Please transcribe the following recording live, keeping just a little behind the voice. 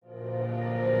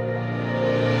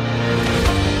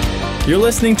You're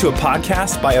listening to a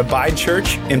podcast by Abide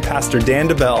Church and Pastor Dan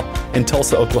DeBell in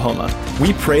Tulsa, Oklahoma.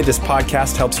 We pray this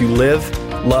podcast helps you live,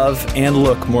 love, and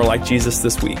look more like Jesus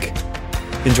this week.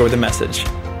 Enjoy the message.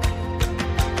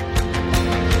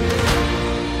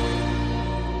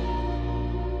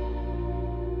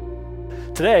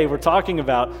 Today, we're talking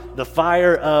about the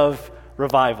fire of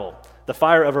revival. The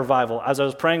fire of revival. As I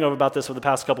was praying about this for the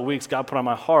past couple weeks, God put on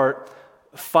my heart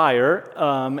fire,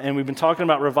 and we've been talking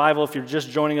about revival. If you're just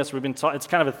joining us, it's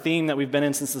kind of a theme that we've been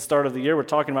in since the start of the year. We're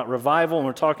talking about revival, and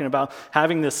we're talking about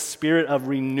having this spirit of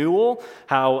renewal,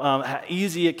 how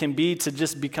easy it can be to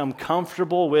just become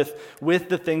comfortable with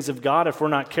the things of God if we're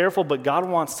not careful. But God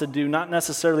wants to do not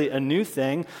necessarily a new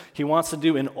thing. He wants to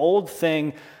do an old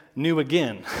thing new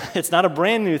again. It's not a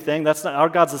brand new thing. That's not, our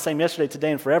God's the same yesterday,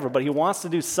 today, and forever. But He wants to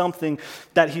do something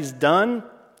that He's done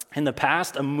in the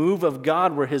past, a move of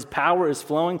God where His power is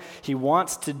flowing. He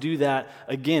wants to do that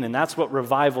again, and that's what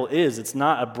revival is. It's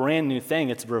not a brand new thing.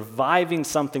 It's reviving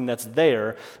something that's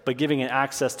there, but giving it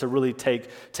access to really take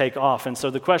off. And so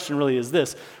the question really is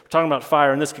this. We're talking about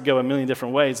fire, and this could go a million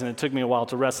different ways, and it took me a while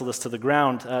to wrestle this to the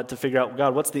ground to figure out,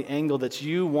 God, what's the angle that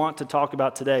you want to talk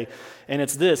about today? And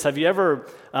it's this. Have you ever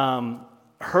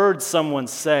heard someone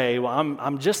say, well,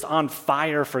 I'm just on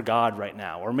fire for God right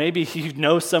now? Or maybe you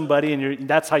know somebody and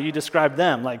that's how you describe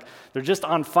them. Like, they're just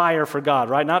on fire for God,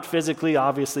 right? Not physically,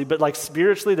 obviously, but like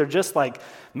spiritually, they're just like,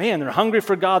 man, they're hungry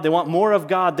for God. They want more of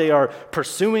God. They are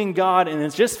pursuing God. And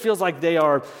it just feels like they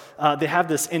have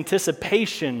this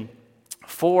anticipation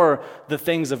for the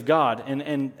things of God.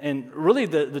 And really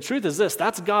the truth is this,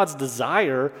 that's God's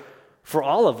desire for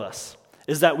all of us,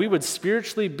 is that we would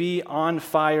spiritually be on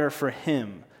fire for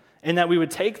Him, and that we would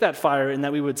take that fire and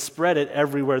that we would spread it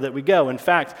everywhere that we go. In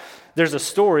fact, there's a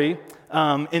story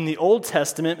in the Old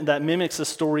Testament that mimics a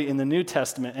story in the New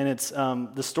Testament, and it's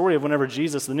the story of whenever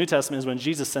the New Testament is when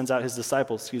Jesus sends out His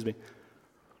disciples,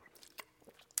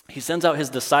 He sends out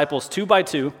His disciples 2 by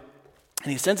 2,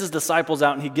 and He sends His disciples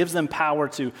out and He gives them power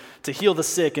to heal the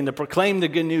sick and to proclaim the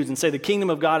good news and say the kingdom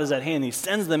of God is at hand. He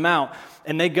sends them out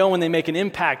and they go and they make an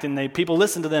impact and people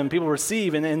listen to them, people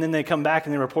receive, and then they come back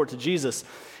and they report to Jesus.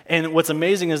 And what's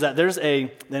amazing is that there's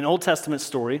an Old Testament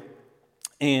story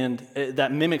and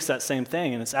that mimics that same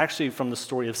thing. And it's actually from the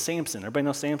story of Samson. Everybody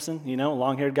know Samson? You know,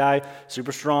 long-haired guy,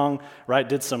 super strong, right?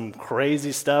 Did some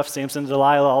crazy stuff. Samson,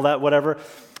 Delilah, all that, whatever.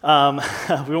 We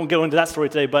won't go into that story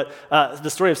today, but the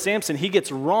story of Samson, he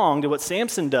gets wronged. And what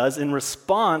Samson does in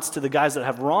response to the guys that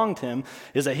have wronged him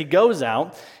is that he goes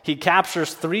out, he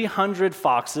captures 300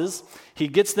 foxes, he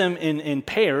gets them in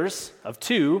pairs of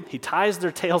 2, he ties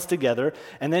their tails together,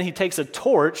 and then he takes a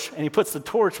torch and he puts the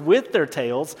torch with their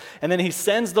tails, and then he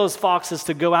sends those foxes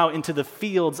to go out into the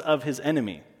fields of his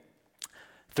enemy.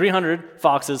 300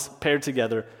 foxes paired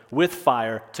together with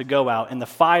fire to go out, and the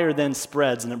fire then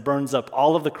spreads and it burns up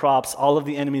all of the crops, all of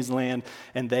the enemy's land,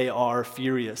 and they are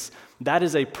furious. That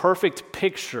is a perfect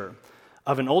picture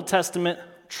of an Old Testament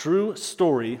true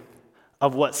story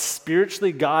of what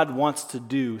spiritually God wants to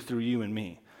do through you and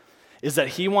me. Is that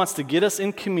He wants to get us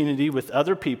in community with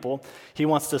other people. He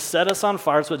wants to set us on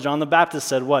fire. That's what John the Baptist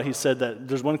said. He said that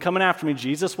there's one coming after me.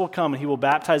 Jesus will come and He will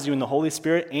baptize you in the Holy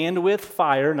Spirit and with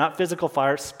fire, not physical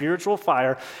fire, spiritual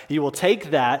fire. You will take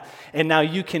that, and now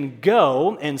you can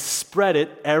go and spread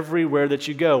it everywhere that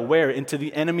you go. Where? Into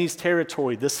the enemy's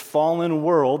territory, this fallen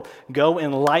world. Go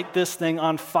and light this thing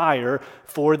on fire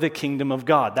for the kingdom of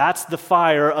God. That's the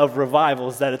fire of revival,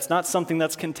 is that it's not something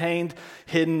that's contained,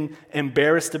 hidden,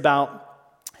 embarrassed about.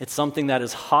 It's something that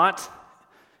is hot,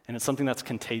 and it's something that's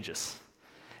contagious.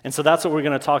 And so that's what we're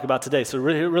going to talk about today. So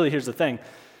really here's the thing.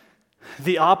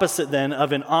 The opposite then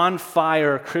of an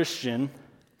on-fire Christian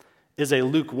is a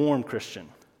lukewarm Christian.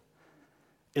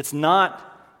 It's not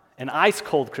an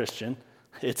ice-cold Christian.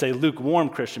 It's a lukewarm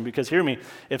Christian, because hear me,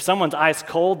 if someone's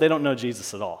ice-cold, they don't know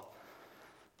Jesus at all.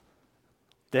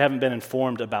 They haven't been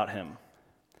informed about Him.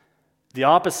 The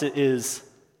opposite is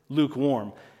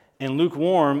lukewarm. And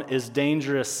lukewarm is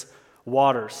dangerous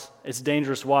waters. It's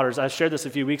dangerous waters. I shared this a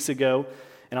few weeks ago,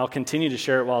 and I'll continue to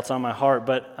share it while it's on my heart.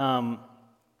 But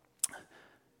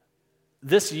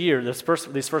this year, these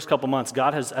first couple months,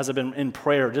 God has, as I've been in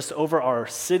prayer, just over our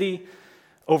city,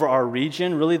 over our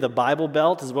region, really the Bible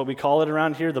Belt is what we call it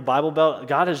around here, the Bible Belt.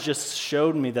 God has just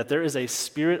showed me that there is a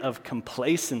spirit of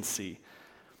complacency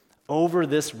over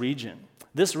this region.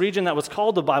 This region that was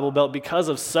called the Bible Belt because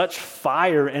of such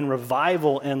fire and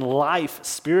revival and life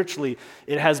spiritually,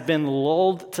 it has been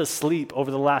lulled to sleep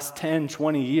over the last 10,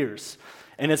 20 years.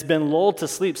 And it's been lulled to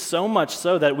sleep so much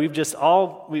so that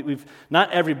we've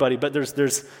not everybody, but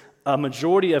there's a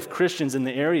majority of Christians in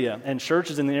the area and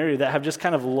churches in the area that have just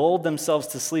kind of lulled themselves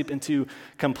to sleep into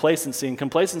complacency. And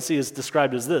complacency is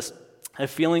described as this: a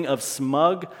feeling of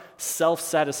smug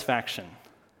self-satisfaction.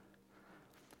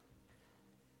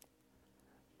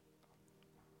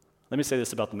 Let me say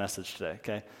this about the message today,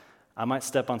 okay? I might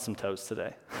step on some toes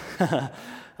today.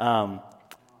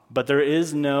 But there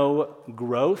is no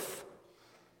growth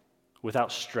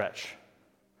without stretch.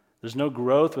 There's no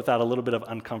growth without a little bit of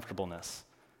uncomfortableness.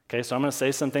 Okay, so I'm going to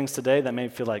say some things today that may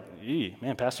feel like,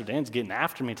 man, Pastor Dan's getting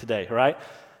after me today, right?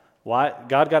 Why?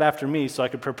 God got after me so I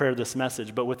could prepare this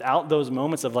message. But without those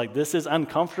moments of like, this is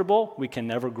uncomfortable, we can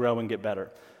never grow and get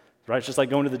better. Right? It's just like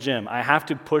going to the gym. I have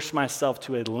to push myself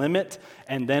to a limit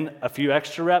and then a few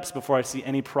extra reps before I see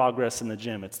any progress in the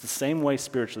gym. It's the same way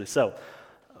spiritually. So,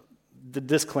 the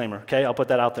disclaimer, okay? I'll put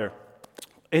that out there.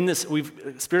 In this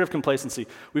spirit of complacency,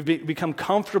 we've become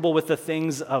comfortable with the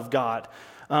things of God.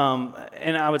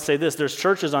 And I would say this: there's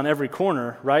churches on every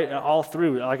corner, right? All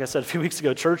through, like I said a few weeks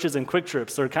ago, churches and Quick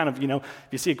Trips. They're kind of, if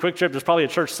you see a Quick Trip, there's probably a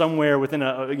church somewhere within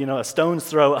a stone's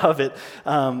throw of it.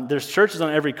 There's churches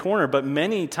on every corner, but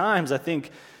many times I think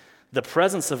the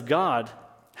presence of God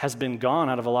has been gone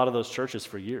out of a lot of those churches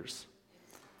for years.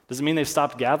 Does it mean they've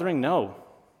stopped gathering? No.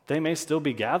 They may still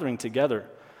be gathering together.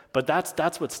 But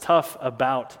that's what's tough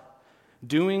about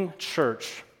doing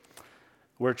church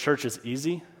where church is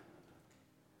easy,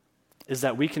 is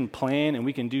that we can plan and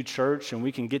we can do church and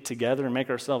we can get together and make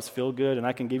ourselves feel good, and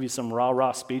I can give you some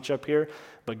rah-rah speech up here,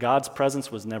 but God's presence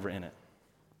was never in it.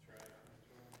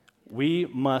 We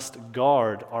must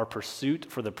guard our pursuit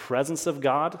for the presence of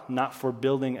God, not for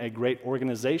building a great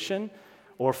organization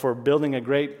or for building a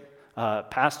great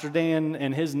Pastor Dan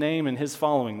and his name and his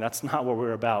following. That's not what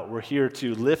we're about. We're here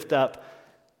to lift up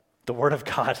the Word of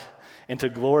God and to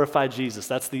glorify Jesus.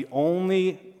 That's the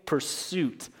only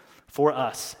pursuit for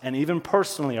us. And even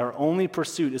personally, our only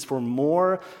pursuit is for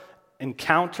more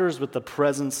encounters with the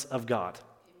presence of God.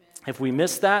 Amen. If we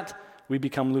miss that, we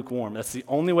become lukewarm. That's the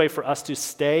only way for us to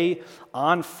stay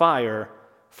on fire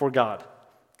for God.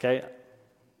 Okay?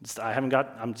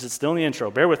 I'm just still in the intro.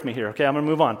 Bear with me here. Okay, I'm going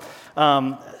to move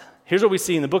on. Here's what we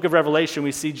see in the book of Revelation.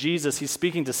 We see Jesus. He's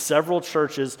speaking to several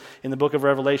churches in the book of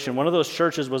Revelation. One of those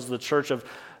churches was the church of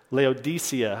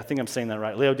Laodicea. I think I'm saying that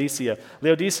right. Laodicea.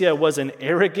 Laodicea was an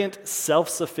arrogant,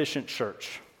 self-sufficient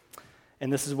church.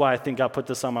 And this is why I think God put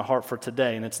this on my heart for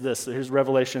today. And it's this. So here's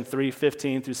Revelation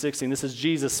 3:15 through 16. This is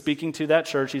Jesus speaking to that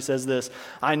church. He says this: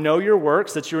 I know your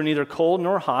works, that you are neither cold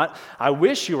nor hot. I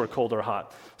wish you were cold or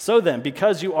hot. So then,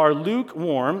 because you are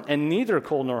lukewarm and neither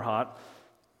cold nor hot,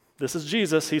 this is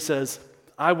Jesus. He says,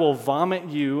 I will vomit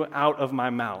you out of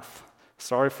my mouth.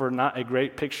 Sorry for not a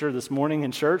great picture this morning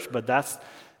in church, but that's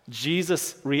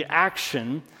Jesus'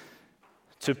 reaction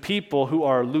to people who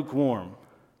are lukewarm,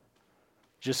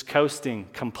 just coasting,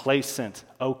 complacent,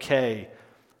 okay.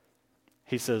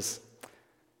 He says,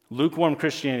 lukewarm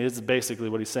Christianity, this is basically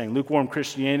what he's saying. Lukewarm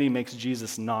Christianity makes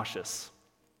Jesus nauseous.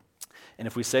 And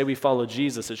if we say we follow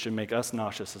Jesus, it should make us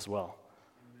nauseous as well.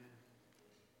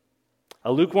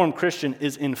 A lukewarm Christian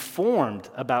is informed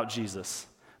about Jesus,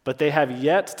 but they have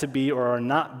yet to be or are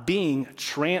not being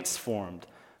transformed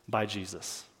by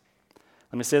Jesus.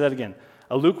 Let me say that again.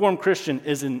 A lukewarm Christian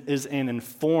is an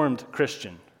informed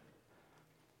Christian,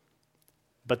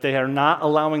 but they are not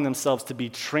allowing themselves to be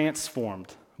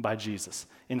transformed by Jesus.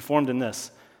 Informed in this: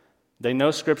 they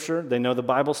know Scripture, they know the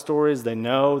Bible stories, they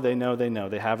know, they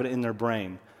have it in their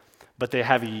brain, but they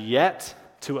have yet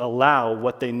to allow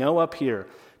what they know up here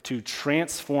to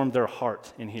transform their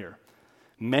heart in here.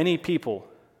 Many people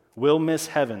will miss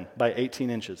heaven by 18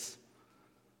 inches.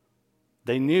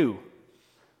 They knew,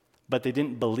 but they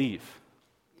didn't believe.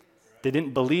 They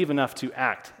didn't believe enough to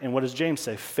act. And what does James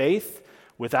say? Faith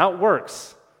without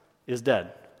works is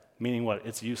dead. Meaning what?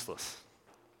 It's useless.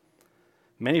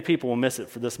 Many people will miss it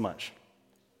for this much.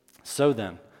 So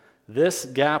then, this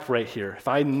gap right here, if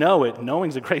I know it,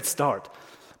 knowing's a great start.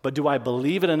 But do I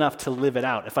believe it enough to live it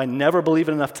out? If I never believe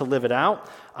it enough to live it out,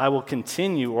 I will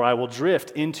continue or I will drift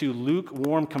into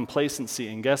lukewarm complacency.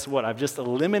 And guess what? I've just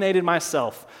eliminated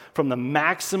myself from the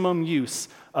maximum use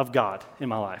of God in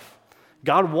my life.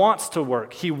 God wants to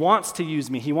work. He wants to use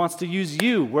me. He wants to use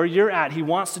you where you're at. He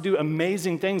wants to do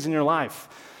amazing things in your life.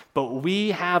 But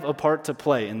we have a part to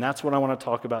play, and that's what I want to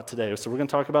talk about today. So we're going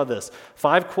to talk about this.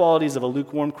 5 qualities of a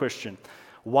lukewarm Christian.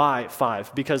 Why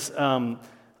 5? Because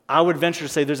I would venture to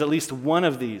say there's at least one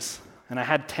of these, and I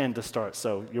had 10 to start,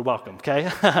 so you're welcome, okay?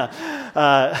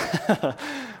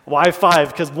 Why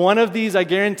 5? Because one of these, I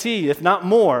guarantee, if not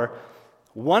more,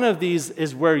 one of these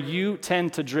is where you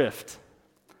tend to drift.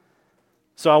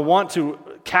 So I want to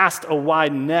cast a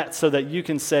wide net so that you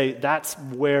can say, that's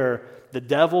where the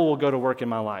devil will go to work in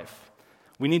my life.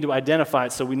 We need to identify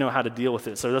it so we know how to deal with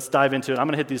it. So let's dive into it. I'm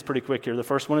going to hit these pretty quick here. The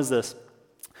first one is this.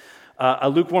 A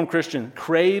lukewarm Christian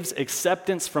craves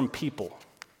acceptance from people.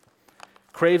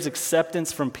 Craves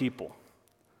acceptance from people.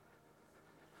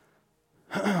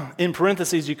 In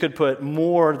parentheses, you could put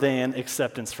more than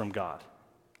acceptance from God.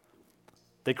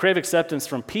 They crave acceptance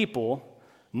from people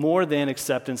more than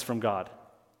acceptance from God.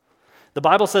 The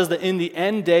Bible says that in the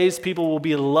end days, people will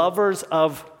be lovers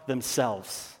of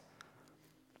themselves.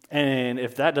 And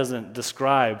if that doesn't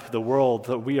describe the world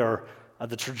that we are,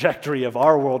 the trajectory of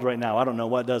our world right now, I don't know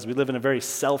what does. We live in a very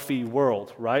selfie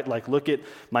world, right? Like, look at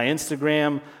my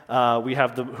Instagram. We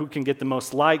have who can get the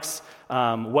most likes.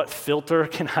 What filter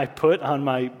can I put on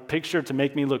my picture to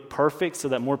make me look perfect so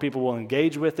that more people will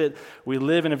engage with it? We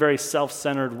live in a very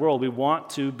self-centered world. We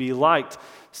want to be liked.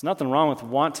 There's nothing wrong with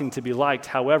wanting to be liked.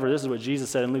 However, this is what Jesus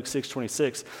said in Luke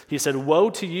 6:26. He said, "Woe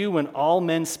to you when all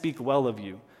men speak well of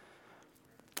you."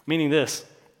 Meaning this,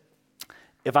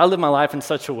 if I live my life in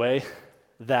such a way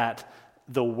that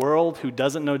the world who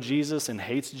doesn't know Jesus and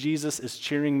hates Jesus is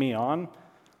cheering me on,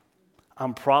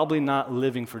 I'm probably not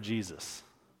living for Jesus.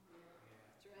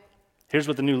 Here's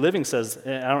what the New Living says.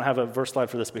 I don't have a verse slide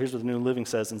for this, but here's what the New Living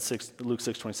says in Luke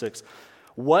 6:26.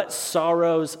 "What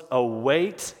sorrows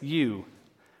await you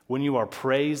when you are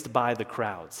praised by the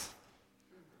crowds?"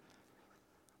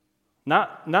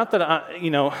 Not that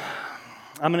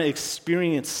I'm going to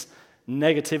experience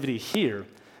negativity here,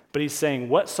 but he's saying,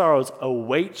 what sorrows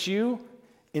await you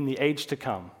in the age to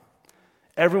come?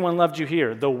 Everyone loved you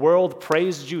here. The world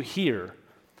praised you here,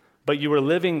 but you were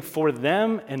living for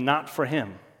them and not for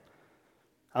him.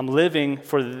 I'm living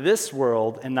for this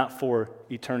world and not for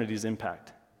eternity's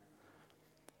impact.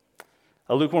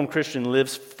 A lukewarm Christian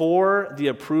lives for the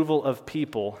approval of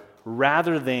people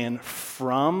rather than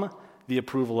from the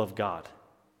approval of God.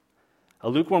 A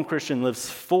lukewarm Christian lives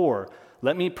for,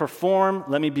 let me perform,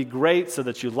 let me be great so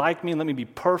that you like me, let me be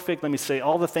perfect, let me say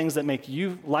all the things that make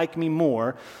you like me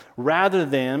more, rather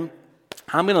than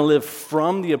I'm going to live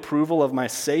from the approval of my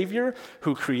Savior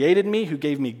who created me, who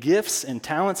gave me gifts and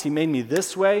talents. He made me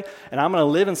this way, and I'm going to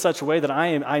live in such a way that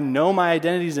I know my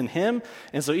identity is in Him.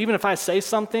 And so even if I say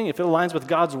something, if it aligns with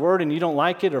God's word and you don't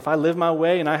like it, or if I live my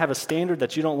way and I have a standard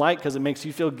that you don't like because it makes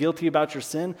you feel guilty about your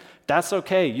sin, that's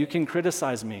okay. You can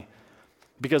criticize me.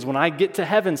 Because when I get to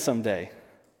heaven someday,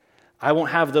 I won't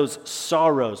have those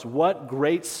sorrows. What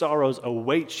great sorrows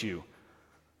await you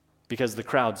because the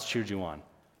crowds cheered you on.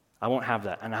 I won't have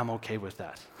that, and I'm okay with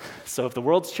that. So if the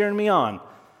world's cheering me on,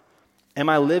 am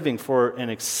I living for an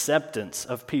acceptance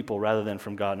of people rather than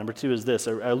from God? Number two is this.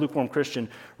 A lukewarm Christian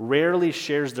rarely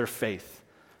shares their faith.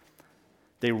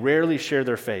 They rarely share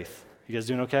their faith. You guys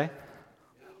doing okay?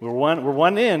 We're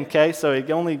one in, okay? So they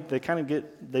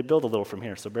build a little from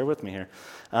here, so bear with me here.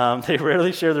 They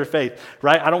rarely share their faith,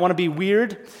 right? I don't want to be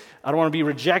weird. I don't want to be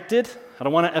rejected. I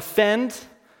don't want to offend.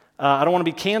 I don't want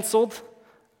to be canceled.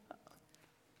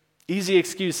 Easy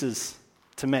excuses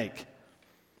to make.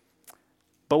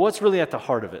 But what's really at the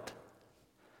heart of it?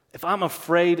 If I'm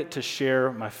afraid to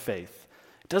share my faith,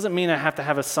 it doesn't mean I have to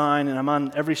have a sign and I'm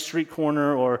on every street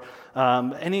corner or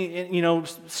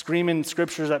screaming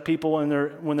scriptures at people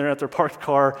when they're at their parked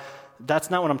car. That's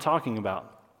not what I'm talking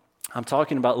about. I'm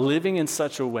talking about living in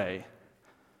such a way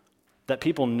that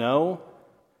people know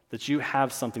that you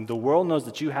have something. The world knows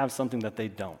that you have something that they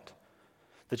don't.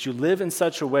 That you live in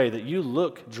such a way that you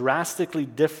look drastically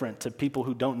different to people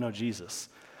who don't know Jesus.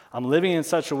 I'm living in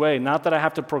such a way, not that I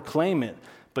have to proclaim it,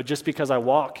 but just because I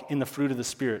walk in the fruit of the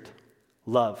Spirit.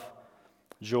 Love,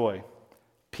 joy,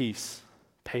 peace,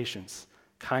 patience,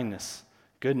 kindness,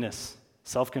 goodness,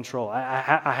 self-control.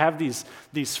 I have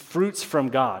these fruits from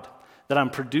God that I'm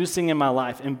producing in my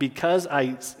life, and because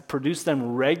I produce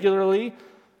them regularly,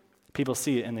 people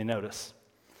see it and they notice.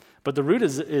 But the root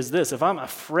is this. If I'm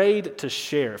afraid to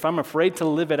share, if I'm afraid to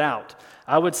live it out,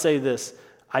 I would say this.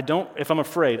 If I'm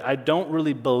afraid, I don't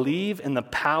really believe in the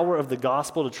power of the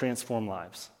gospel to transform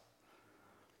lives.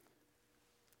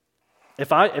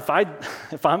 If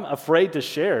I'm afraid to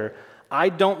share, I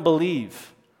don't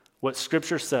believe what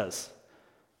Scripture says.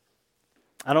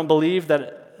 I don't believe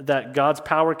that God's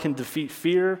power can defeat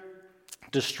fear,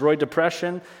 destroy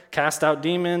depression, cast out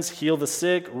demons, heal the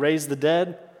sick, raise the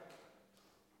dead.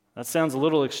 That sounds a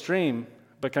little extreme,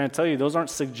 but can I tell you, those aren't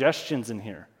suggestions in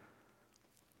here.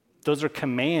 Those are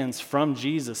commands from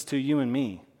Jesus to you and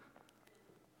me.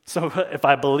 So if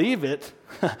I believe it,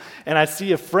 and I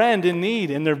see a friend in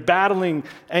need, and they're battling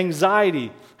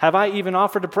anxiety, have I even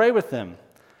offered to pray with them?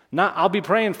 Not, I'll be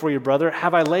praying for you, brother.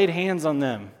 Have I laid hands on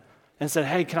them and said,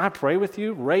 hey, can I pray with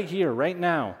you right here, right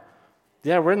now?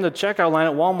 Yeah, we're in the checkout line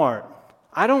at Walmart.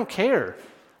 I don't care.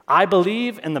 I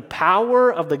believe in the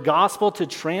power of the gospel to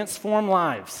transform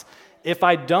lives. If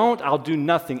I don't, I'll do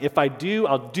nothing. If I do,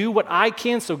 I'll do what I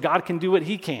can so God can do what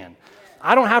he can.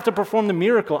 I don't have to perform the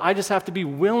miracle. I just have to be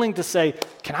willing to say,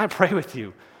 can I pray with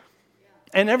you?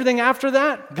 And everything after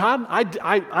that, God,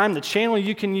 I'm the channel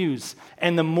you can use.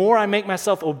 And the more I make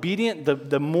myself obedient,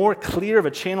 the more clear of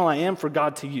a channel I am for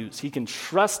God to use. He can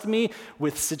trust me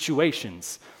with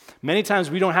situations. Many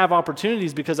times we don't have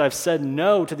opportunities because I've said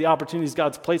no to the opportunities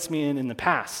God's placed me in the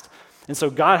past. And so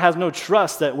God has no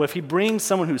trust that if he brings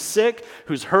someone who's sick,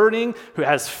 who's hurting, who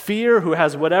has fear, who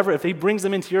has whatever, if he brings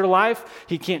them into your life,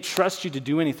 he can't trust you to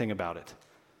do anything about it.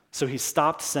 So he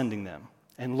stopped sending them.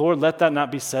 And Lord, let that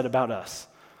not be said about us.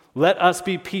 Let us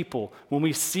be people. When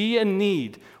we see a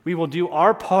need, we will do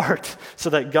our part so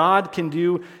that God can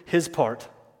do his part.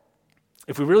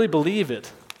 If we really believe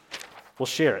it, we'll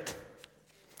share it.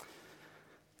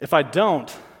 If I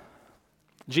don't,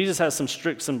 Jesus has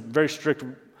some very strict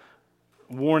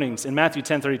warnings. In Matthew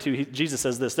 10:32, Jesus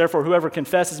says this, therefore, whoever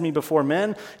confesses me before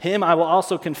men, him I will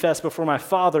also confess before my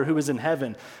Father who is in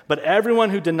heaven. But everyone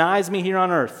who denies me here on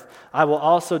earth, I will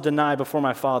also deny before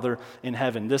my Father in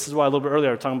heaven. This is why a little bit earlier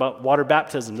I was talking about water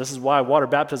baptism. This is why water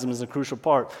baptism is a crucial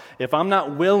part. If I'm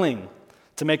not willing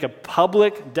to make a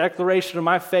public declaration of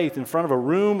my faith in front of a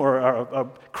room or a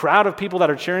crowd of people that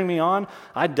are cheering me on,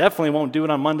 I definitely won't do it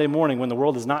on Monday morning when the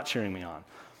world is not cheering me on.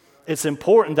 It's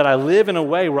important that I live in a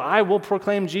way where I will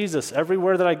proclaim Jesus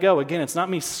everywhere that I go. Again, it's not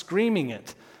me screaming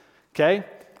it, okay?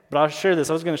 But I'll share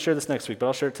this. I was going to share this next week, but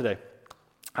I'll share it today.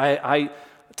 I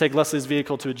take Leslie's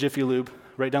vehicle to a Jiffy Lube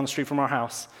right down the street from our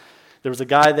house. There was a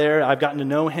guy there. I've gotten to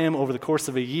know him over the course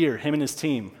of a year, him and his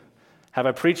team. Have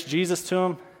I preached Jesus to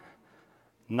him?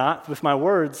 Not with my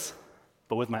words,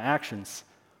 but with my actions.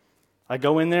 I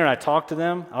go in there, I talk to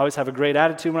them. I always have a great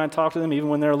attitude when I talk to them. Even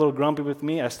when they're a little grumpy with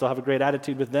me, I still have a great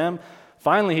attitude with them.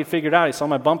 Finally, he figured out, he saw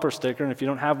my bumper sticker, and if you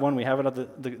don't have one, we have it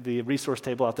at the resource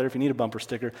table out there if you need a bumper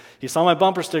sticker. He saw my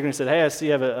bumper sticker, and he said, hey, I see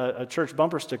you have a church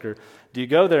bumper sticker. Do you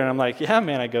go there? And I'm like, yeah,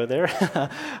 man, I go there.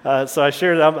 So I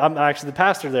shared, I'm actually the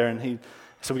pastor there, and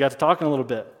so we got to talking a little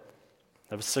bit.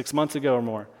 That was 6 months ago or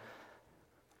more.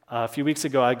 A few weeks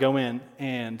ago, I go in,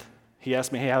 and he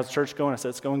asked me, hey, how's church going? I said,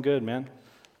 it's going good, man.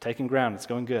 Taking ground. It's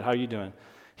going good. How are you doing?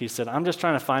 He said, I'm just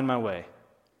trying to find my way. And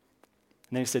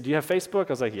then he said, do you have Facebook?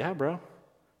 I was like, yeah, bro.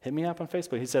 Hit me up on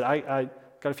Facebook. He said, I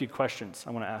got a few questions I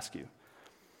want to ask you.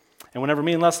 And whenever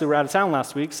me and Leslie were out of town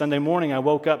last week, Sunday morning, I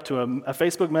woke up to a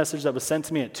Facebook message that was sent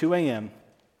to me at 2 a.m.,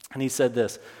 and he said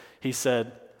this. He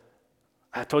said,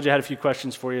 I told you I had a few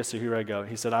questions for you, so here I go.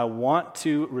 He said, I want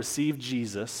to receive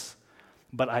Jesus,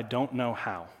 but I don't know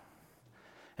how.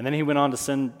 And then he went on to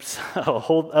send a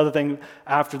whole other thing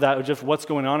after that, just what's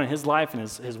going on in his life and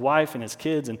his wife and his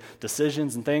kids and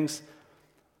decisions and things.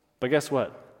 But guess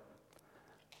what?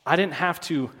 I didn't have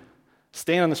to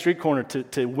stand on the street corner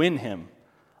to win him.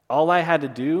 All I had to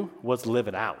do was live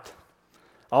it out.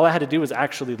 All I had to do was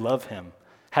actually love him,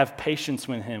 have patience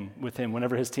with him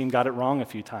whenever his team got it wrong a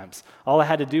few times. All I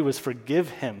had to do was forgive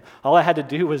him. All I had to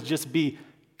do was just be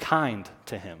kind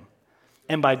to him.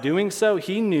 And by doing so,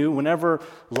 he knew whenever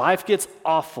life gets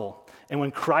awful and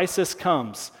when crisis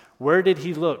comes, where did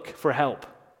he look for help?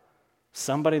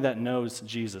 Somebody that knows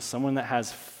Jesus, someone that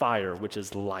has fire, which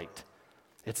is light.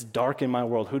 It's dark in my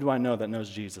world. Who do I know that knows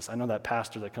Jesus? I know that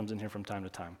pastor that comes in here from time to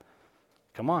time.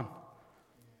 Come on.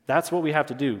 That's what we have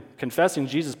to do. Confessing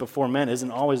Jesus before men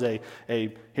isn't always a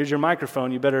here's your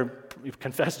microphone, you better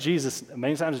confess Jesus.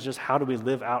 Many times it's just how do we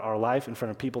live out our life in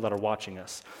front of people that are watching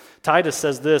us. Titus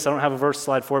says this, I don't have a verse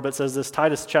slide for it, but it says this,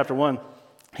 Titus chapter 1.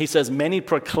 He says, many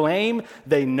proclaim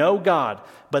they know God,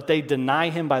 but they deny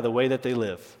him by the way that they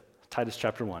live. Titus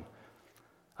chapter 1.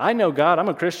 I know God, I'm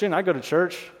a Christian, I go to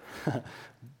church,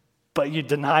 but you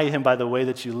deny him by the way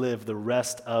that you live the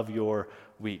rest of your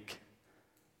week.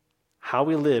 How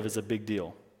we live is a big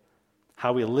deal.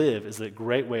 How we live is a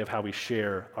great way of how we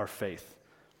share our faith.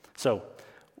 So,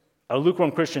 a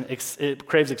lukewarm Christian it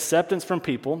craves acceptance from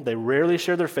people. They rarely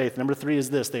share their faith. Number 3 is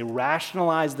this. They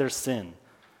rationalize their sin.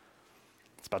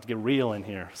 It's about to get real in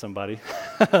here, somebody.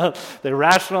 They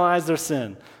rationalize their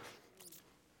sin.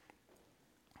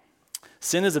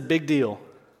 Sin is a big deal.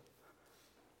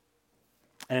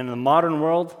 And in the modern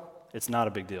world, it's not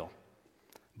a big deal.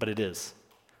 But it is.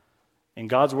 In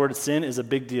God's word, sin is a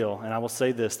big deal. And I will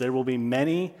say this, there will be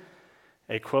many,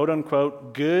 a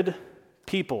quote-unquote, good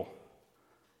people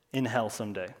in hell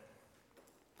someday.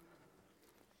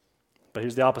 But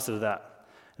here's the opposite of that.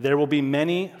 There will be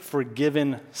many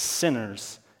forgiven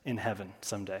sinners in heaven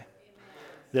someday.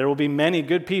 there will be many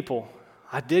good people.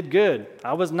 I did good.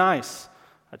 I was nice.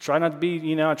 I try not to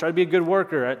be, I try to be a good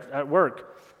worker at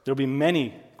work. There will be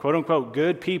many, quote unquote,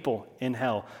 good people in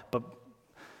hell. But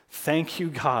thank you,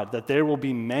 God, that there will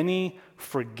be many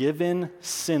forgiven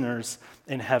sinners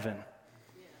in heaven.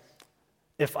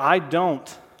 If I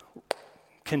don't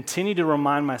continue to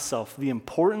remind myself the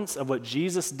importance of what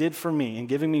Jesus did for me in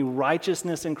giving me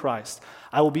righteousness in Christ,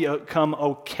 I will become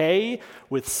okay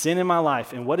with sin in my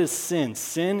life. And what is sin?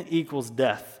 Sin equals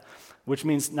death, which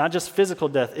means not just physical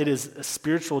death, it is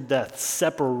spiritual death,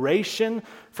 separation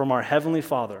from our Heavenly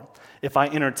Father. If I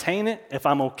entertain it, if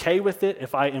I'm okay with it,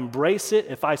 if I embrace it,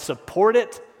 if I support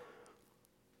it,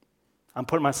 I'm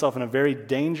putting myself in a very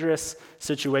dangerous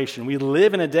situation. We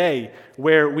live in a day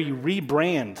where we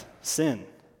rebrand sin.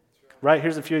 Right?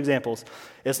 Here's a few examples.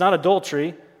 It's not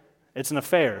adultery, it's an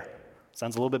affair.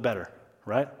 Sounds a little bit better,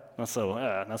 right? Not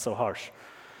so harsh.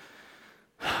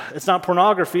 It's not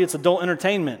pornography, it's adult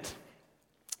entertainment.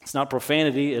 It's not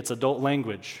profanity, it's adult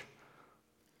language.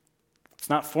 It's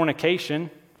not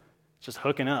fornication, it's just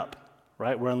hooking up,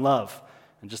 right? We're in love.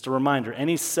 And just a reminder,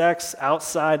 any sex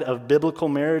outside of biblical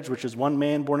marriage, which is one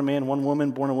man born a man, one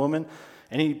woman born a woman,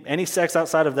 any sex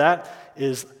outside of that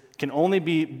can only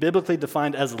be biblically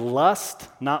defined as lust,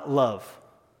 not love.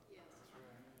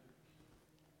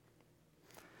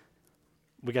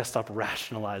 We got to stop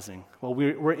rationalizing. Well,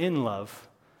 we're in love.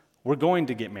 We're going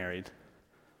to get married.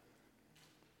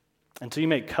 Until you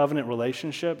make covenant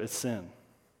relationship, it's sin.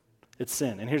 It's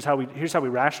sin. And here's how we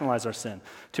rationalize our sin.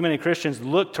 Too many Christians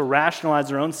look to rationalize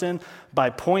their own sin by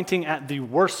pointing at the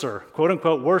worser, quote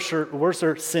unquote,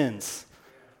 worser sins,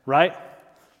 right?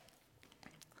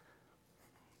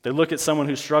 They look at someone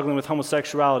who's struggling with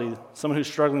homosexuality, someone who's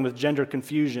struggling with gender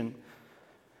confusion,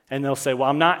 and they'll say, well,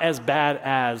 I'm not as bad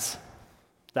as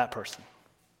that person.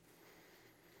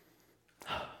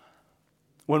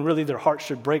 When really their heart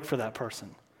should break for that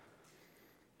person.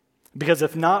 Because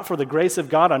if not for the grace of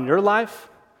God on your life,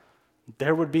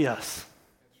 there would be us.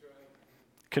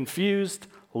 Confused,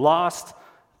 lost,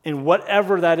 in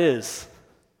whatever that is.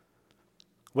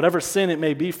 Whatever sin it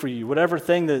may be for you, whatever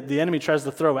thing that the enemy tries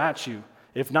to throw at you.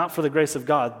 If not for the grace of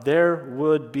God, there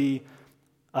would be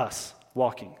us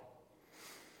walking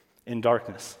in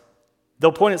darkness.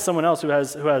 They'll point at someone else who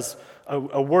has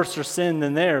a worse sin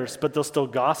than theirs, but they'll still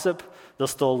gossip, they'll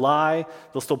still lie,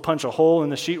 they'll still punch a hole in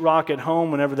the sheetrock at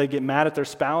home whenever they get mad at their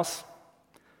spouse.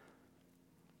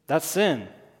 That's sin,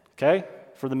 okay?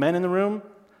 For the men in the room,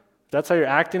 if that's how you're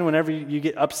acting whenever you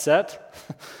get upset.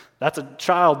 That's a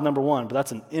child, number one, but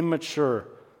that's a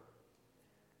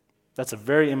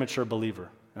very immature believer.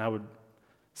 And I would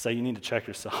say you need to check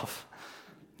yourself.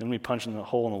 Then we punch in the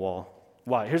hole in the wall.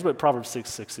 Why? Here's what Proverbs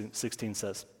 6:16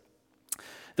 says.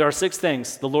 There are 6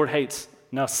 things the Lord hates.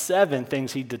 Now 7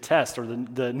 things he detests, or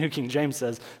the New King James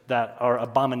says, that are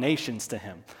abominations to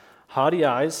him. Haughty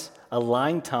eyes, a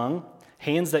lying tongue,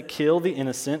 hands that kill the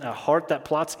innocent, a heart that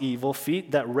plots evil,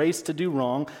 feet that race to do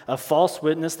wrong, a false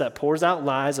witness that pours out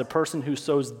lies, a person who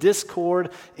sows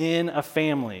discord in a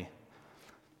family.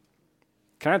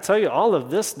 Can I tell you all of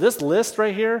this list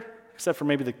right here, except for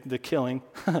maybe the killing,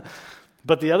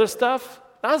 but the other stuff,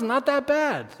 that's not that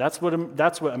bad. That's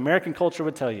what American culture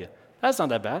would tell you. That's not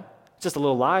that bad. It's just a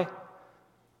little lie,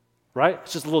 right?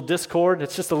 It's just a little discord.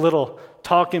 It's just a little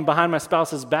talking behind my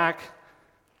spouse's back.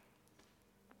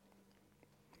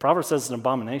 Proverbs says it's an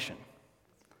abomination.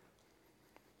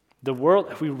 The world,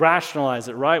 if we rationalize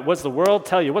it, right? What's the world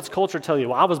tell you? What's culture tell you?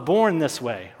 Well, I was born this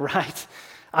way, right?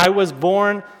 I was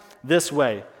born this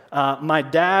way. My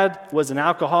dad was an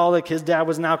alcoholic. His dad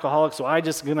was an alcoholic, so I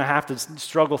just gonna have to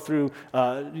struggle through,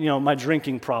 my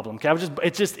drinking problem. Okay,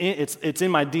 it's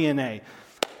in my DNA.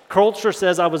 Culture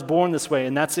says I was born this way,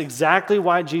 and that's exactly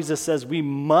why Jesus says we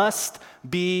must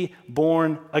be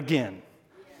born again.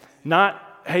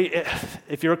 Not, hey,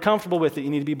 if you're comfortable with it, you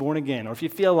need to be born again, or if you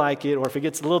feel like it, or if it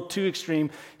gets a little too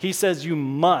extreme, he says you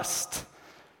must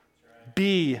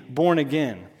be born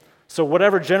again. So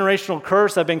whatever generational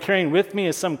curse I've been carrying with me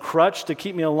is some crutch to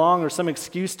keep me along or some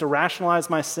excuse to rationalize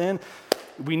my sin.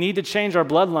 We need to change our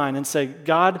bloodline and say,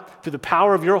 God, through the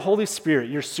power of your Holy Spirit,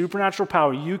 your supernatural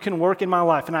power, you can work in my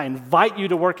life, and I invite you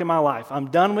to work in my life.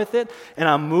 I'm done with it, and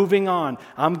I'm moving on.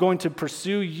 I'm going to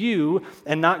pursue you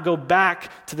and not go back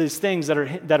to these things that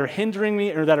are hindering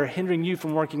me or that are hindering you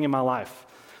from working in my life.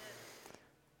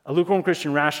 A lukewarm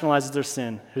Christian rationalizes their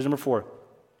sin. Here's number 4.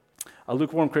 A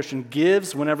lukewarm Christian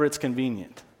gives whenever it's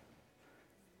convenient.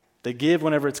 They give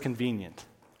whenever it's convenient.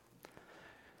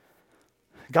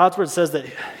 God's word says that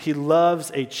he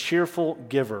loves a cheerful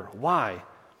giver. Why?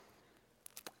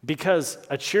 Because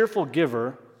a cheerful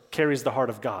giver carries the heart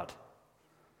of God.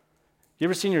 You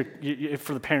ever seen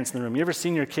for the parents in the room, you ever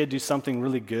seen your kid do something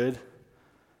really good?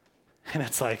 And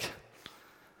it's like,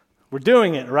 we're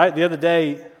doing it, right? The other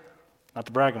day, not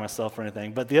to brag on myself or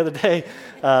anything, but the other day,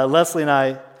 Leslie and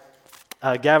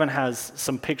I, Gavin has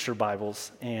some picture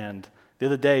Bibles, and the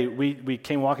other day we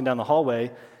came walking down the hallway,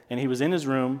 and he was in his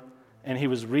room, and he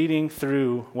was reading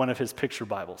through one of his picture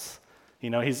Bibles.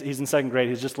 You know, he's in second grade,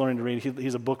 he's just learning to read,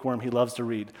 he's a bookworm, he loves to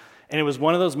read. And it was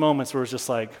one of those moments where it's just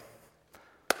like,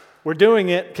 we're doing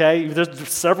it, okay? There's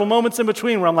several moments in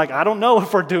between where I'm like, I don't know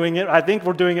if we're doing it. I think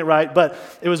we're doing it right. But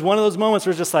it was one of those moments where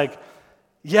it's just like,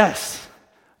 yes,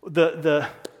 the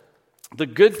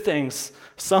good things,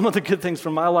 some of the good things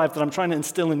from my life that I'm trying to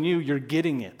instill in you, you're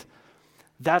getting it.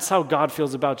 That's how God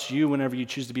feels about you whenever you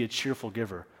choose to be a cheerful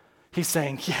giver. He's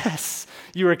saying, yes,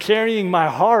 you are carrying my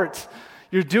heart.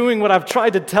 You're doing what I've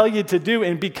tried to tell you to do,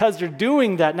 and because you're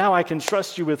doing that, now I can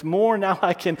trust you with more. Now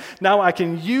I can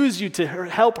use you to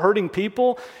help hurting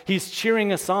people. He's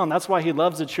cheering us on. That's why he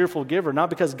loves a cheerful giver, not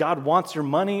because God wants your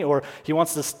money or he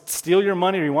wants to steal your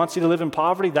money or he wants you to live in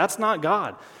poverty. That's not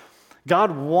God.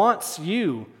 God wants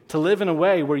you to live in a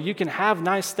way where you can have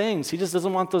nice things. He just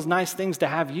doesn't want those nice things to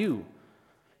have you.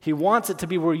 He wants it to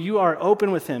be where you are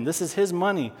open with him. This is his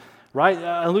money. Right?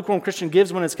 A lukewarm Christian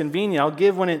gives when it's convenient. I'll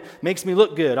give when it makes me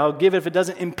look good. I'll give if it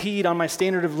doesn't impede on my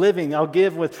standard of living. I'll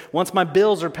give once my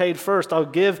bills are paid first. I'll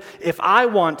give if I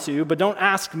want to, but don't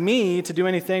ask me to do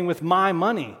anything with my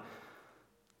money.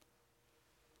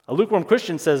 A lukewarm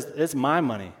Christian says, it's my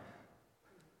money.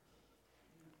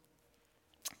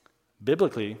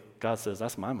 Biblically, God says,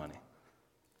 that's my money.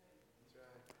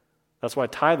 That's why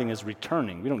tithing is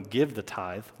returning. We don't give the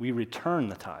tithe, we return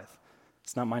the tithe.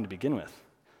 It's not mine to begin with.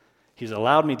 He's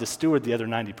allowed me to steward the other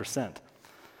 90%.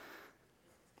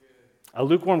 A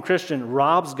lukewarm Christian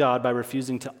robs God by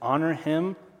refusing to honor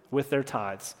him with their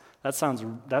tithes. That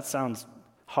sounds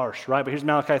harsh, right? But here's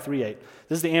Malachi 3:8.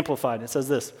 This is the Amplified. It says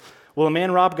this, will a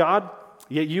man rob God?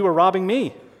 Yet you are robbing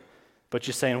me. But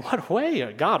you're saying, what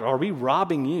way, God, are we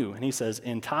robbing you? And he says,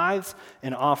 in tithes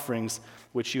and offerings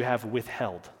which you have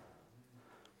withheld.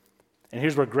 And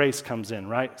here's where grace comes in,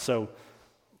 right? So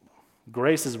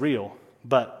grace is real.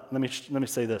 But let me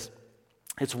say this.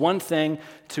 It's one thing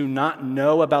to not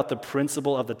know about the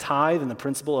principle of the tithe and the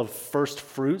principle of first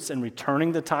fruits and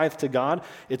returning the tithe to God.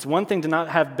 It's one thing to not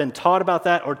have been taught about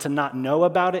that or to not know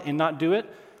about it and not do it.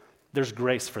 There's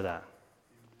grace for that.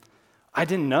 I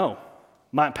didn't know.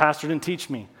 My pastor didn't teach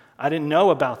me. I didn't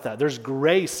know about that. There's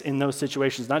grace in those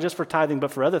situations, not just for tithing, but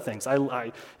for other things.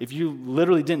 If you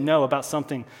literally didn't know about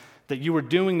something that you were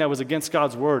doing that was against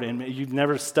God's word and you've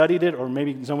never studied it or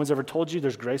maybe no one's ever told you,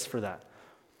 there's grace for that.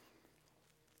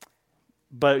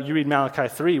 But you read Malachi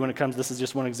 3 when it comes, this is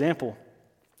just one example.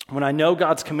 When I know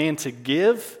God's command to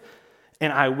give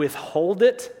and I withhold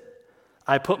it,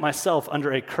 I put myself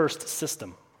under a cursed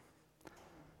system.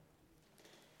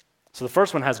 So the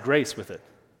first one has grace with it.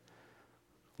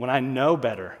 When I know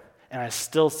better and I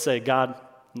still say, God,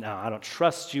 no, I don't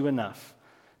trust you enough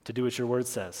to do what your word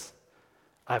says,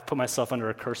 I've put myself under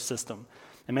a cursed system.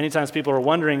 And many times people are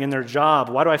wondering in their job,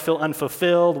 why do I feel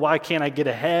unfulfilled? Why can't I get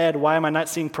ahead? Why am I not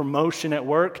seeing promotion at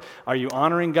work? Are you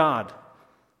honoring God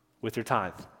with your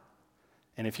tithe?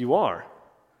 And if you are,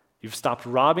 you've stopped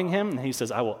robbing him, and he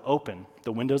says, I will open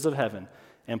the windows of heaven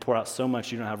and pour out so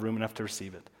much you don't have room enough to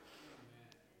receive it.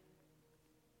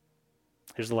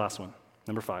 Here's the last one,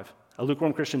 number 5. A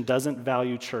lukewarm Christian doesn't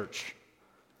value church.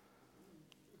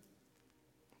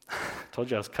 Told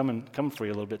you I was coming for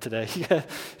you a little bit today. You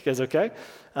guys okay?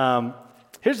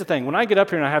 Here's the thing. When I get up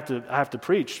here and I have to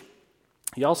preach,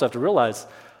 you also have to realize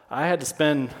I had to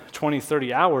spend 20,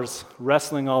 30 hours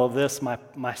wrestling all of this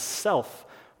myself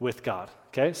with God.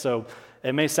 Okay? So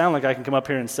it may sound like I can come up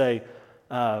here and say,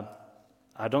 I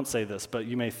don't say this, but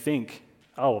you may think,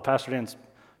 oh, well, Pastor Dan's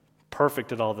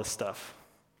perfect at all this stuff.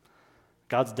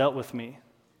 God's dealt with me.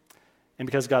 And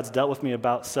because God's dealt with me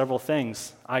about several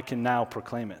things, I can now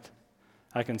proclaim it.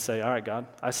 I can say, all right, God,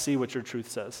 I see what your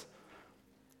truth says.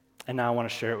 And now I want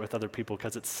to share it with other people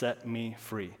because it set me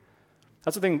free.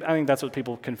 That's the thing. I think that's what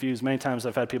people confuse. Many times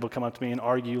I've had people come up to me and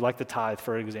argue, like the tithe,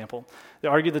 for example. They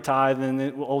argue the tithe in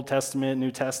the Old Testament,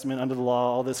 New Testament, under the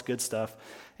law, all this good stuff.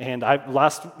 And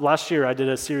last year I did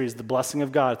a series, The Blessing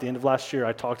of God. At the end of last year,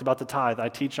 I talked about the tithe. I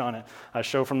teach on it. I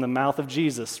show from the mouth of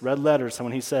Jesus, red letters,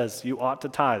 when he says, you ought to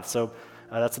tithe. So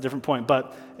that's a different point.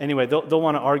 But anyway, they'll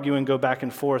want to argue and go back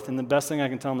and forth. And the best thing I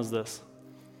can tell them is this.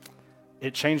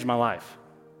 It changed my life.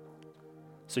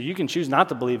 So you can choose not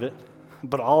to believe it.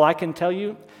 But all I can tell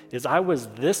you is I was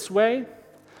this way.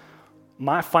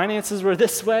 My finances were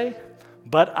this way.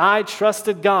 But I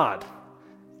trusted God.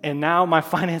 And now my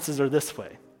finances are this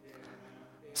way.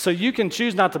 So you can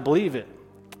choose not to believe it.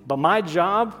 But my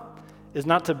job is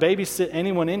not to babysit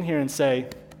anyone in here and say,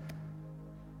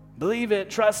 believe it,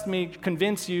 trust me,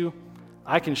 convince you.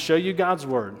 I can show you God's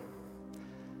word,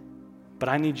 but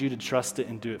I need you to trust it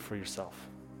and do it for yourself.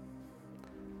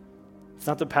 It's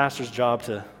not the pastor's job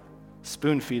to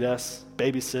spoon feed us,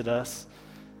 babysit us,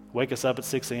 wake us up at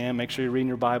 6 a.m., make sure you're reading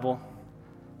your Bible.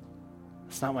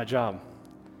 It's not my job.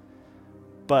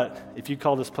 But if you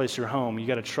call this place your home, you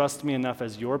got to trust me enough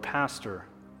as your pastor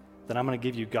that I'm going to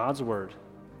give you God's word,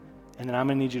 and then I'm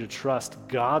going to need you to trust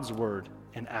God's word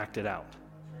and act it out.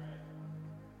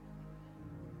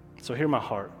 So hear my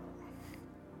heart.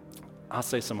 I'll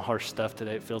say some harsh stuff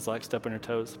today. It feels like stepping on your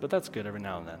toes, but that's good every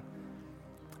now and then.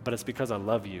 But it's because I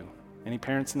love you. Any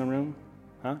parents in the room?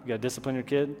 Huh? You got to discipline your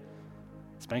kid?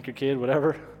 Spank your kid,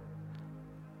 whatever?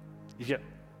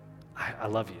 I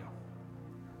love you.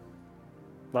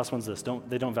 Last one's this.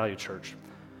 They don't value church.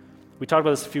 We talked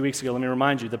about this a few weeks ago. Let me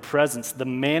remind you, the presence, the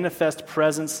manifest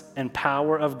presence and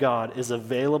power of God is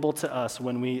available to us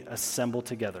when we assemble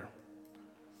together.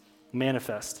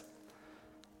 Manifest.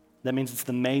 That means it's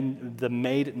the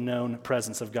made known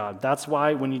presence of God. That's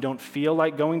why when you don't feel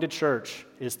like going to church,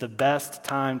 it's the best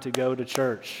time to go to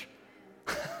church.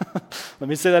 Let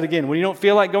me say that again. When you don't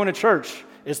feel like going to church,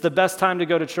 it's the best time to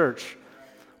go to church.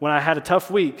 When I had a tough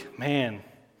week, man,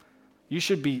 you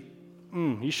should be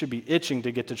itching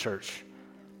to get to church.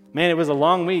 Man, it was a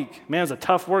long week. Man, it was a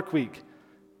tough work week.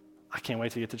 I can't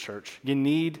wait to get to church. You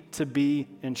need to be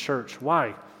in church.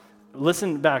 Why?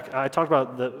 Listen back. I talked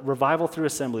about the revival through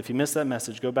assembly. If you missed that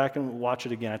message, go back and watch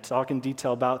it again. I talk in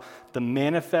detail about the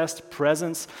manifest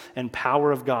presence and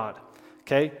power of God.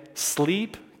 Okay?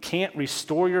 Sleep can't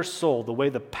restore your soul the way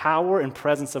the power and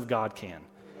presence of God can.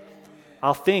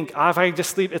 I'll think, if I just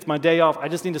sleep, it's my day off. I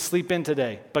just need to sleep in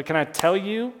today. But can I tell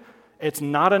you, it's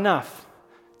not enough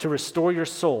to restore your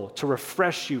soul, to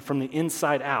refresh you from the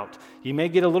inside out. You may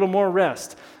get a little more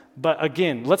rest. But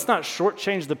again, let's not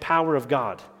shortchange the power of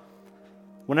God.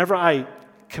 Whenever I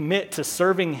commit to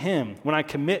serving Him, when I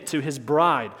commit to His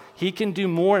bride, He can do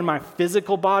more in my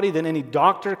physical body than any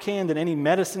doctor can, than any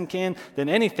medicine can, than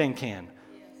anything can.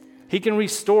 He can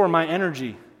restore my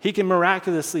energy. He can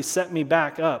miraculously set me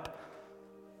back up.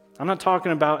 I'm not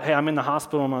talking about, hey, I'm in the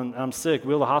hospital, I'm sick,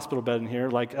 we have a hospital bed in here.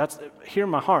 Like, hear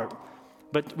my heart.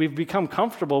 But we've become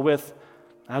comfortable with,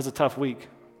 that was a tough week,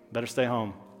 better stay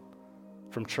home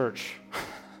from church.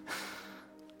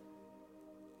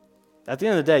 At the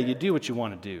end of the day, you do what you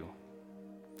want to do.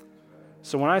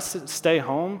 So when I stay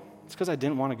home, it's because I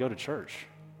didn't want to go to church.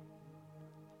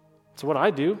 So what I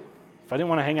do, if I didn't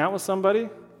want to hang out with somebody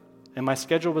and my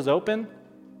schedule was open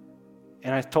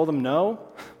and I told them no,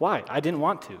 why? I didn't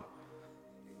want to.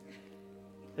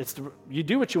 You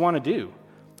do what you want to do.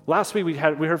 Last week we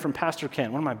heard from Pastor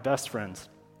Kent, one of my best friends.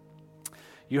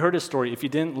 You heard his story if you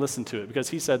didn't listen to it, because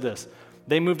he said this.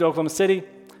 They moved to Oklahoma City.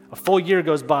 A full year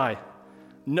goes by.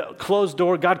 No, closed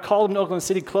door. God called him to Oklahoma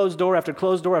City, closed door after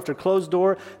closed door after closed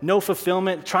door. No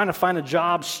fulfillment, trying to find a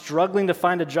job, struggling to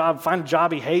find a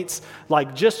job he hates,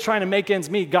 like just trying to make ends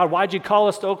meet. God, why'd you call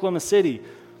us to Oklahoma City?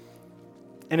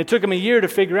 And it took him a year to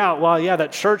figure out, well, yeah,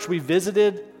 that church we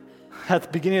visited at the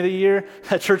beginning of the year,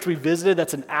 that church we visited,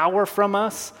 that's an hour from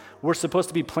us, we're supposed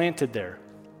to be planted there.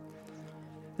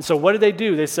 And so what did they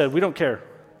do? They said, we don't care.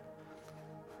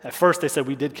 At first they said,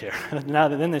 we did care.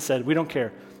 Then they said, we don't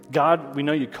care. God, we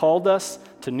know you called us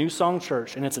to New Song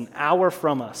Church, and it's an hour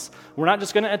from us. We're not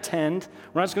just going to attend.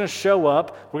 We're not just going to show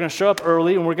up. We're going to show up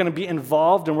early, and we're going to be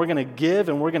involved, and we're going to give,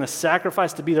 and we're going to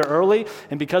sacrifice to be there early.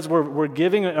 And because we're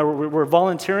giving, or we're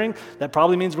volunteering, that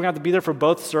probably means we're going to have to be there for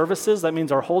both services. That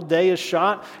means our whole day is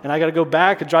shot, and I got to go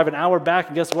back and drive an hour back.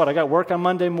 And guess what? I got work on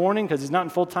Monday morning because he's not in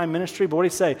full-time ministry. But what do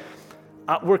you say?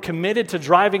 We're committed to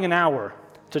driving an hour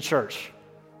to church.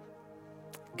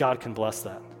 God can bless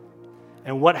that.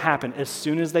 And what happened as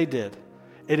soon as they did?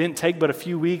 It didn't take but a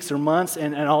few weeks or months,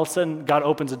 and all of a sudden, God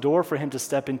opens a door for him to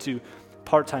step into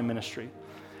part-time ministry.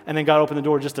 And then God opened the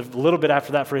door just a little bit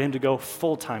after that for him to go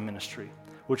full-time ministry,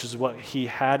 which is what he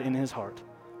had in his heart.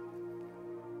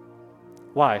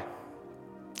 Why?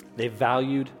 They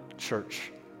valued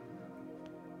church.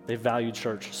 They valued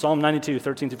church. Psalm 92,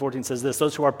 13-14 says this,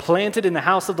 those who are planted in the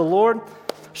house of the Lord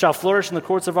shall flourish in the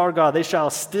courts of our God. They shall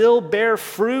still bear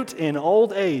fruit in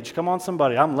old age. Come on,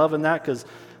 somebody. I'm loving that because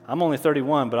I'm only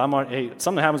 31, but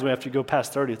something happens when after you go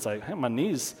past 30, it's like, hey, my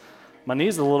knees a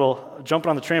little, jumping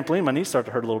on the trampoline, my knees start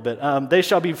to hurt a little bit. They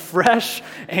shall be fresh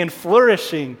and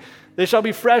flourishing. They shall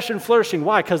be fresh and flourishing.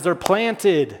 Why? Because they're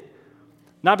planted.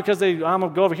 Not because I'm going to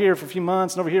go over here for a few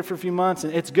months and over here for a few months.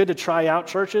 And it's good to try out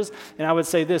churches. And I would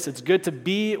say this, it's good to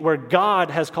be where God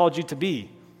has called you to be.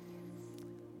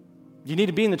 You need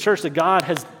to be in the church that God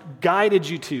has guided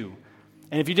you to.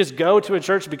 And if you just go to a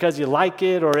church because you like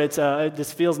it or it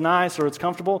just feels nice or it's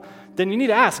comfortable, then you need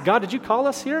to ask, God, did you call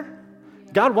us here?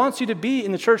 God wants you to be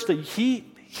in the church that He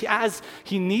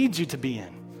needs you to be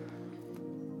in.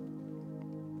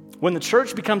 When the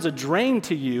church becomes a drain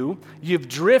to you, you've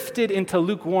drifted into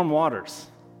lukewarm waters.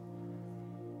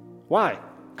 Why?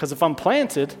 Because if I'm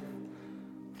planted,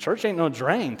 church ain't no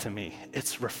drain to me.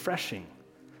 It's refreshing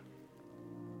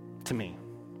to me.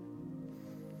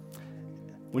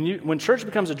 When church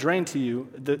becomes a drain to you,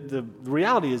 the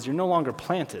reality is you're no longer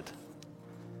planted.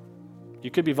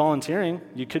 You could be volunteering,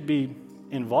 you could be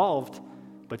involved,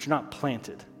 but you're not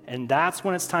planted. And that's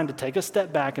when it's time to take a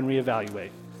step back and reevaluate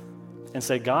and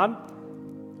say, God,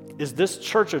 is this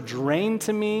church a drain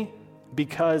to me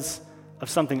because of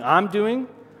something I'm doing,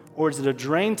 or is it a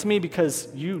drain to me because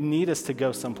you need us to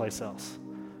go someplace else?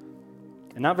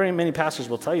 And not very many pastors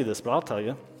will tell you this, but I'll tell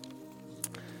you.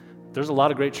 There's a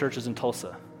lot of great churches in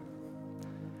Tulsa.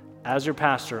 As your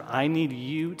pastor, I need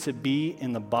you to be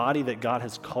in the body that God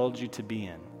has called you to be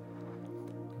in.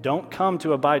 Don't come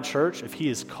to Abide Church if He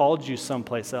has called you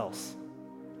someplace else.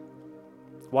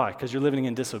 Why? Because you're living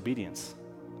in disobedience.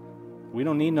 We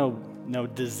don't need no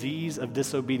disease of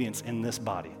disobedience in this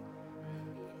body.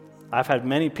 I've had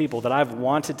many people that I've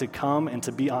wanted to come and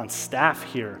to be on staff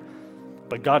here,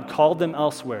 but God called them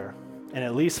elsewhere. And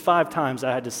at least 5 times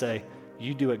I had to say,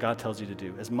 you do what God tells you to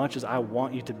do. As much as I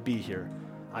want you to be here,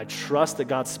 I trust that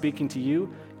God's speaking to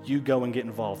you, you go and get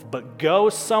involved. But go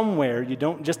somewhere, you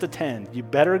don't just attend. You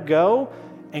better go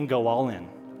and go all in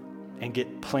and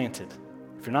get planted.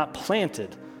 If you're not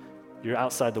planted, you're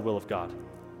outside the will of God.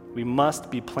 We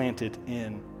must be planted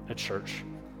in a church.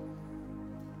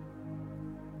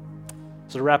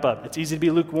 So to wrap up, it's easy to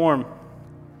be lukewarm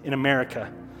in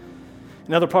America.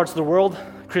 In other parts of the world,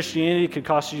 Christianity could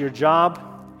cost you your job,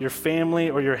 your family,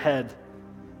 or your head.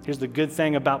 Here's the good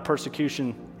thing about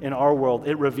persecution in our world.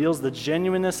 It reveals the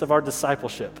genuineness of our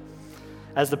discipleship.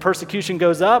 As the persecution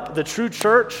goes up, the true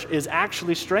church is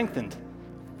actually strengthened.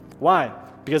 Why?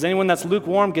 Because anyone that's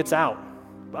lukewarm gets out.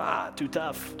 Too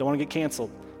tough. Don't want to get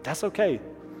canceled. That's okay.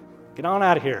 Get on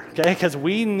out of here, okay? Because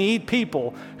we need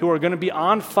people who are going to be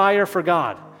on fire for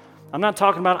God. I'm not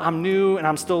talking about I'm new and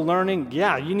I'm still learning.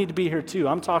 Yeah, you need to be here too.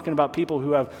 I'm talking about people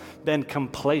who have been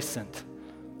complacent.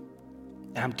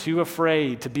 And I'm too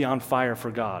afraid to be on fire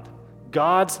for God.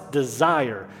 God's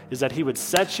desire is that He would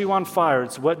set you on fire.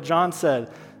 It's what John said.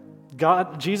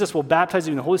 Jesus will baptize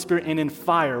you in the Holy Spirit and in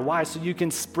fire. Why? So you can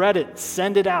spread it,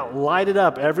 send it out, light it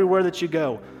up everywhere that you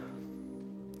go.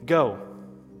 Go.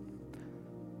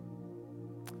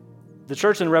 The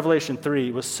church in Revelation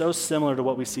 3 was so similar to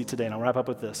what we see today, and I'll wrap up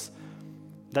with this.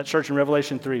 That church in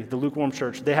Revelation 3, the lukewarm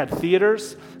church, they had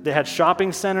theaters, they had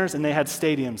shopping centers, and they had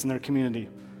stadiums in their community.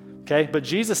 Okay, but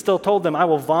Jesus still told them, I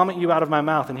will vomit you out of my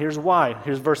mouth. And here's why.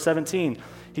 Here's verse 17.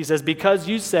 He says, because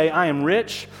you say, I am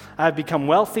rich, I have become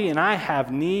wealthy, and I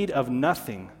have need of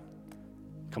nothing.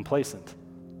 Complacent.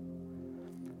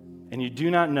 And you do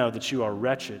not know that you are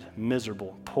wretched,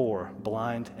 miserable, poor,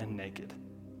 blind, and naked.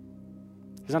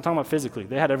 He's not talking about physically.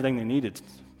 They had everything they needed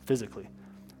physically.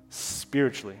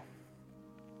 Spiritually.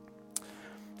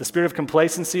 The spirit of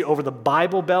complacency over the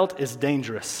Bible Belt is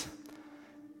dangerous.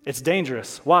 It's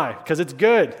dangerous. Why? Because it's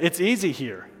good. It's easy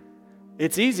here.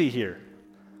 It's easy here.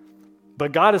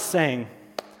 But God is saying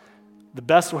the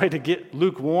best way to get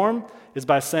lukewarm is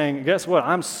by saying, guess what?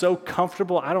 I'm so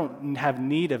comfortable, I don't have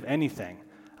need of anything.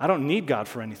 I don't need God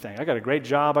for anything. I got a great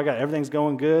job. I got everything's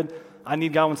going good. I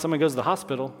need God when someone goes to the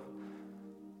hospital.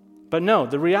 But no,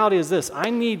 the reality is this. I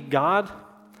need God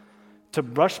to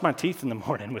brush my teeth in the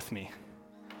morning with me.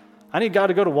 I need God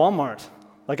to go to Walmart.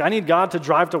 I need God to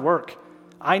drive to work.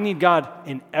 I need God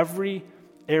in every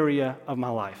area of my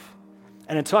life.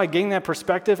 And until I gain that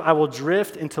perspective, I will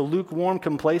drift into lukewarm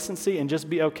complacency and just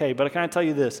be okay. But can I tell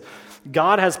you this?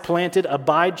 God has planted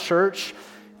Abide Church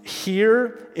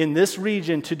here in this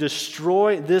region to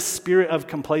destroy this spirit of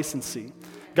complacency.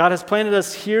 God has planted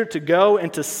us here to go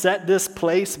and to set this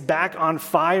place back on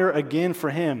fire again for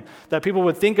Him. That people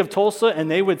would think of Tulsa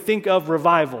and they would think of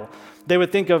revival. They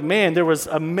would think of, man, there was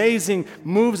amazing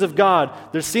moves of God.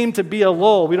 There seemed to be a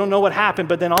lull. We don't know what happened,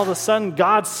 but then all of a sudden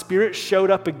God's Spirit showed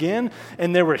up again,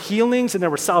 and there were healings, and there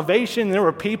was salvation, and there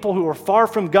were people who were far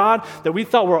from God that we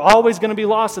thought were always going to be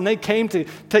lost, and they came to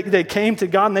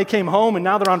God, and they came home, and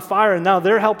now they're on fire, and now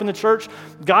they're helping the church.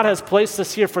 God has placed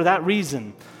us here for that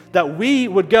reason, that we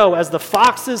would go as the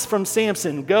foxes from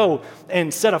Samson, go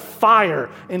and set a fire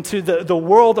into the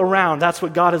world around. That's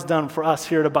what God has done for us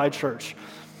here at Abide Church.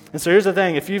 And so here's the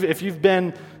thing, if you've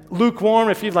been lukewarm,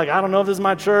 if you're like, I don't know if this is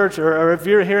my church, or if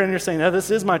you're here and you're saying, no,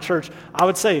 this is my church, I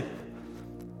would say,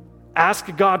 ask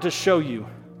God to show you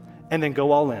and then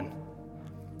go all in.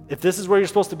 If this is where you're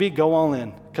supposed to be, go all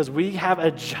in, because we have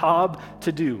a job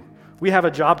to do. We have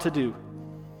a job to do.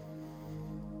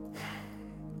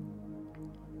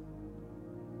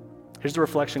 Here's the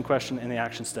reflection question and the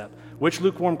action step. Which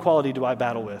lukewarm quality do I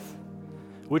battle with?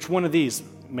 Which one of these?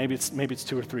 Maybe it's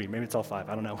 2 or 3. Maybe it's all 5.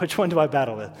 I don't know. Which one do I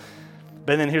battle with?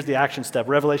 But then here's the action step,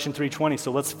 Revelation 3:20.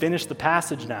 So let's finish the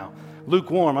passage now.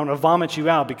 Lukewarm, I'm going to vomit you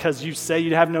out because you say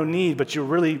you have no need, but you're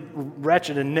really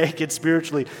wretched and naked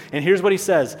spiritually. And here's what he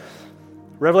says,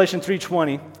 Revelation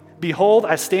 3:20. Behold,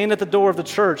 I stand at the door of the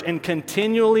church and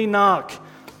continually knock.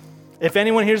 If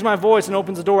anyone hears my voice and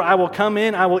opens the door, I will come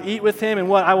in, I will eat with him, and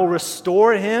what? I will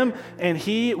restore him, and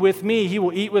he with me. He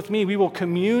will eat with me. We will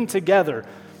commune together.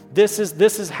 This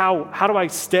is how do I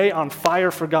stay on fire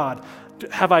for God?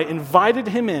 Have I invited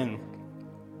him in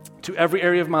to every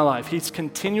area of my life? He's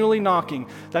continually knocking.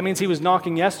 That means he was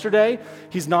knocking yesterday.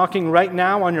 He's knocking right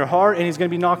now on your heart, and he's going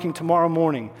to be knocking tomorrow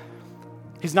morning.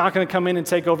 He's not going to come in and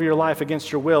take over your life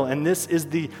against your will. And this is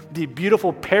the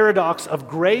beautiful paradox of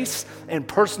grace and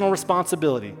personal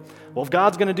responsibility. Well, if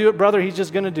God's going to do it, brother, he's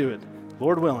just going to do it,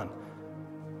 Lord willing.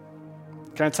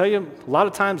 Can I tell you, a lot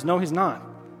of times, no, he's not.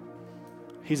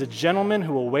 He's a gentleman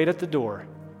who will wait at the door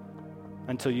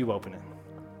until you open it.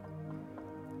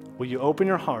 Will you open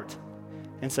your heart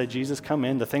and say, Jesus, come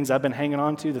in. The things I've been hanging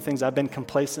on to, the things I've been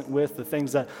complacent with, the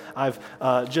things that I've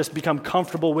just become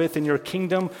comfortable with in your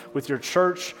kingdom, with your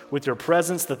church, with your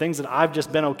presence, the things that I've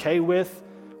just been okay with,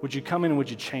 would you come in and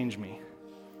would you change me?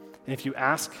 And if you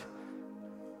ask,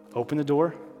 open the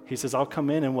door. He says, I'll come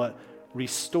in and what?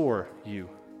 Restore you.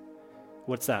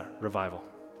 What's that? Revival.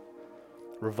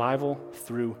 Revival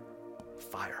through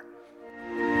fire.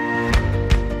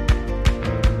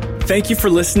 Thank you for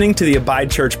listening to the Abide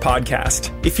Church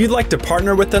podcast. If you'd like to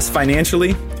partner with us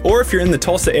financially, or if you're in the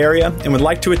Tulsa area and would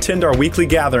like to attend our weekly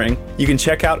gathering, you can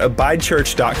check out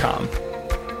abidechurch.com.